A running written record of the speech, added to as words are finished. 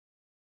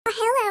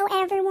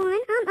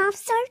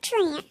Officer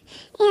Trent,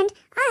 and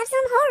I have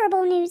some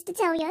horrible news to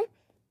tell you.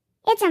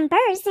 It's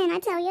embarrassing, I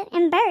tell you,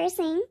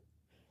 embarrassing.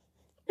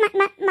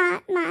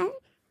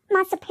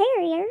 My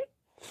superior,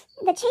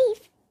 the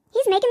chief,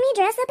 he's making me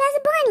dress up as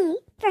a bunny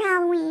for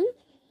Halloween.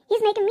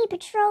 He's making me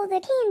patrol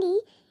the candy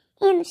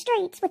in the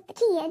streets with the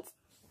kids.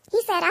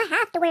 He said I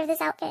have to wear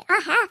this outfit. I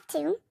have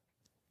to.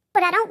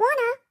 But I don't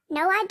wanna.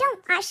 No, I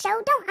don't. I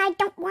sure don't. I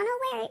don't wanna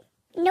wear it.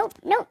 Nope,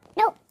 nope,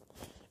 nope.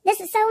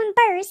 This is so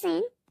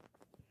embarrassing.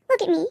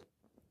 Look at me.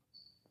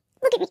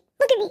 Look at me.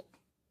 Look at me.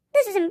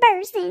 This is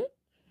embarrassing.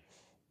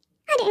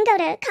 I didn't go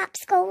to cop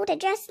school to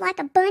dress like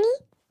a bunny.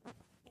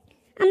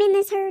 I'm in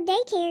this her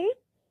daycare,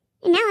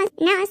 and now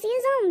I see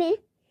a zombie.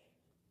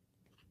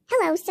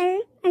 Hello, sir.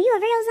 Are you a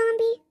real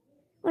zombie,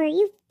 or are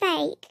you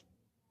fake?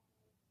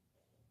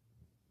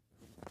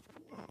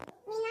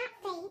 We're not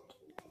fake.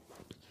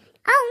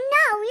 Oh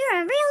no,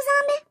 you're a real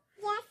zombie?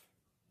 Yes.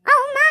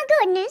 Oh my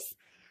goodness.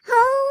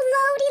 Oh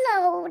lordy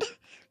lord.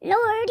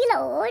 Lordy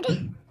lord.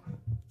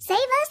 Save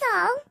us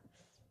all.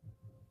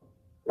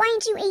 Why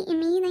ain't you eating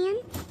me then?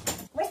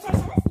 Where's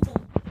Tarzan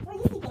sleeping? Where are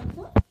you sleeping?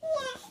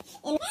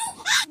 Yeah.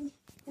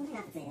 Don't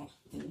have to say that.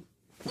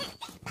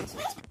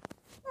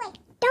 What?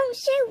 Don't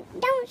shoot.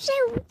 Don't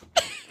shoot.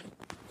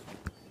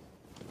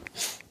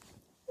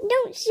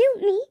 Don't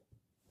shoot me.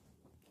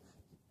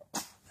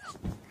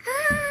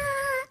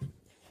 Ah.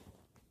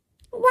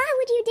 Why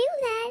would you do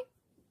that?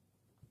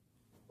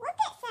 Look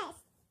at this.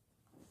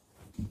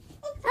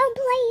 Oh,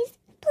 please.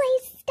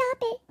 Please stop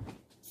it.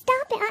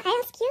 Stop it. I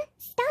ask you.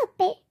 Stop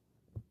it.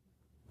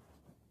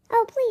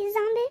 Oh, please,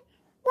 zombie.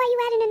 Why are you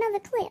adding another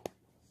clip?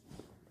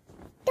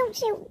 Don't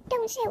shoot.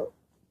 Don't shoot.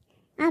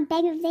 I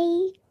beg of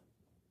thee.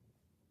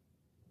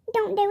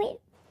 Don't do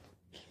it.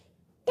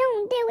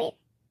 Don't do it.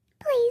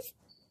 Please.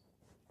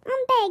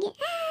 I'm begging.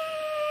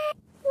 Ah!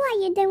 Why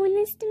are you doing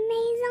this to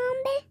me,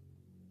 zombie?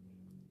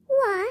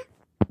 Why?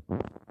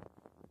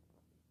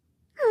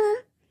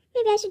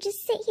 Maybe I should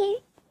just sit here.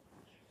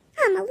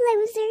 I'm a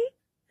loser.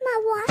 My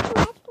wife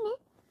left me.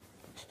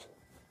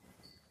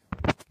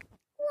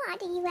 Why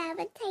do you have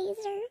a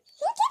taser?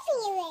 Who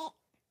giving you it?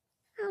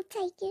 I'll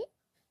take it.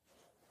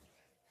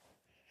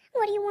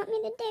 What do you want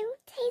me to do?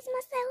 Tase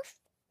myself?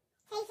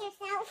 Tase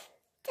yourself.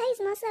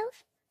 Tase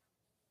myself.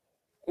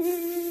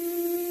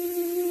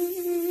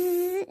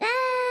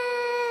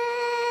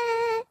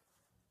 Ah!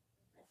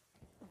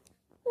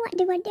 What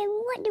do I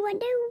do? What do I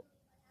do?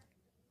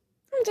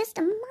 I'm just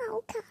a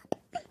mall cop.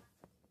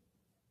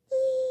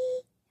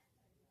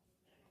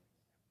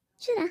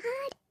 Should I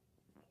hide?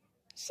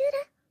 Should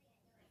I?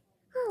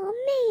 Oh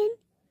man,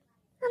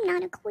 I'm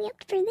not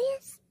equipped for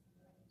this.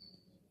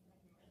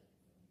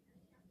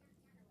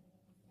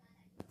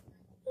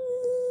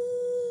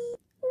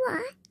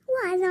 Why?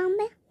 Why,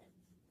 zombie?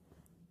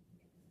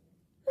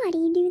 Why do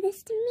you do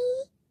this to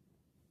me?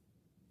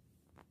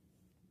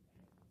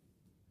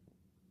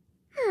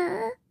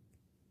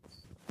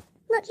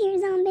 Look here,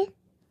 zombie.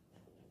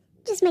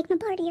 Just make me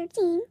part of your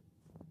team.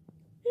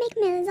 Make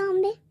me a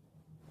zombie.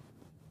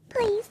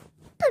 Please,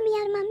 put me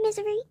out of my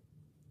misery.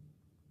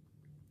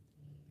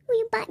 Will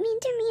you bite me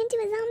and turn me into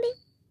a zombie?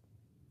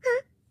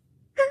 Huh?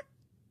 Huh?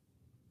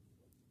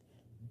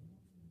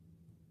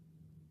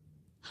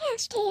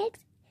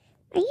 Hashtags.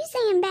 Are you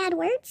saying bad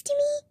words to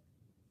me?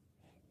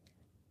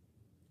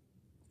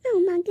 Oh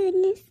my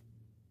goodness.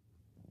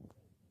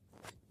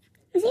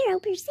 0%.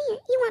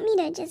 You want me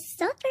to just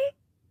suffer?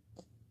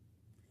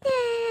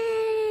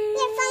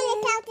 Your phone is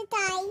about to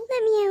die.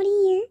 Let me out of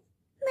here.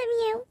 Let me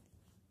out.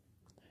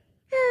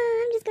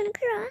 I'm just gonna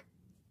cry.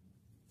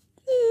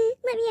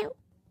 Let me out.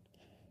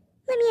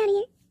 Let me out of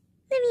here.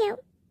 Let me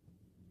out.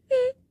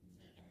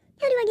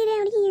 How do I get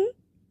out of here?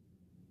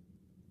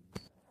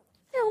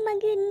 Oh my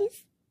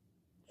goodness.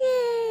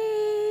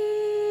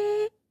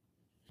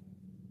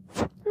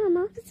 I'm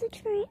Officer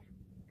Trent.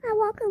 I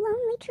walk a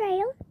lonely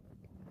trail.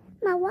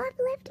 My wife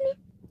left me.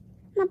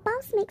 My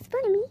boss makes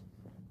fun of me.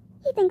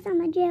 He thinks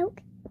I'm a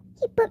joke.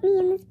 He put me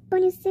in this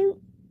bunny suit.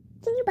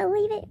 Can you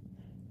believe it?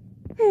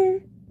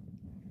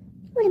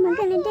 What am I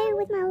gonna do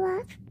with my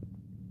life?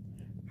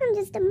 I'm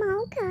just a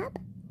mall cop.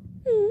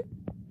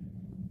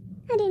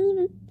 I didn't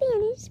even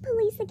finish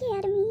police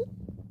academy.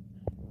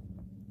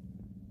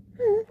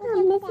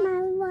 I miss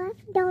my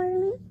wife,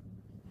 darling.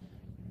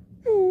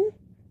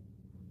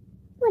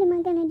 What am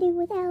I gonna do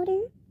without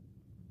her?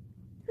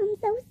 I'm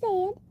so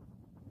sad.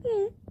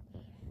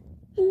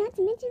 And not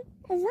to mention,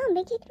 a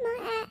zombie kicked my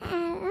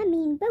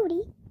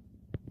booty.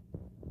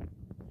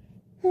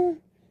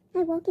 I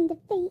walk in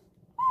defeat.